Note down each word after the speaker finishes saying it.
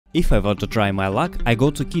If I want to try my luck, I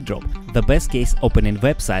go to Keydrop, the best case opening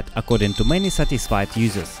website according to many satisfied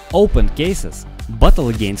users. Open cases, battle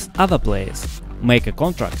against other players, make a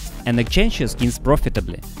contract and exchange your skins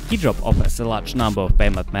profitably. Keydrop offers a large number of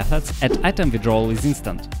payment methods and item withdrawal is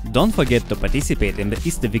instant. Don't forget to participate in the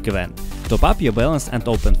Easter week event. Top up your balance and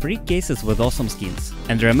open free cases with awesome skins.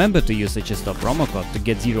 And remember to use HS2 promo code to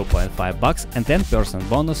get 0.5 bucks and 10%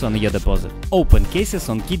 bonus on your deposit. Open cases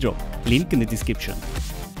on Keydrop, link in the description.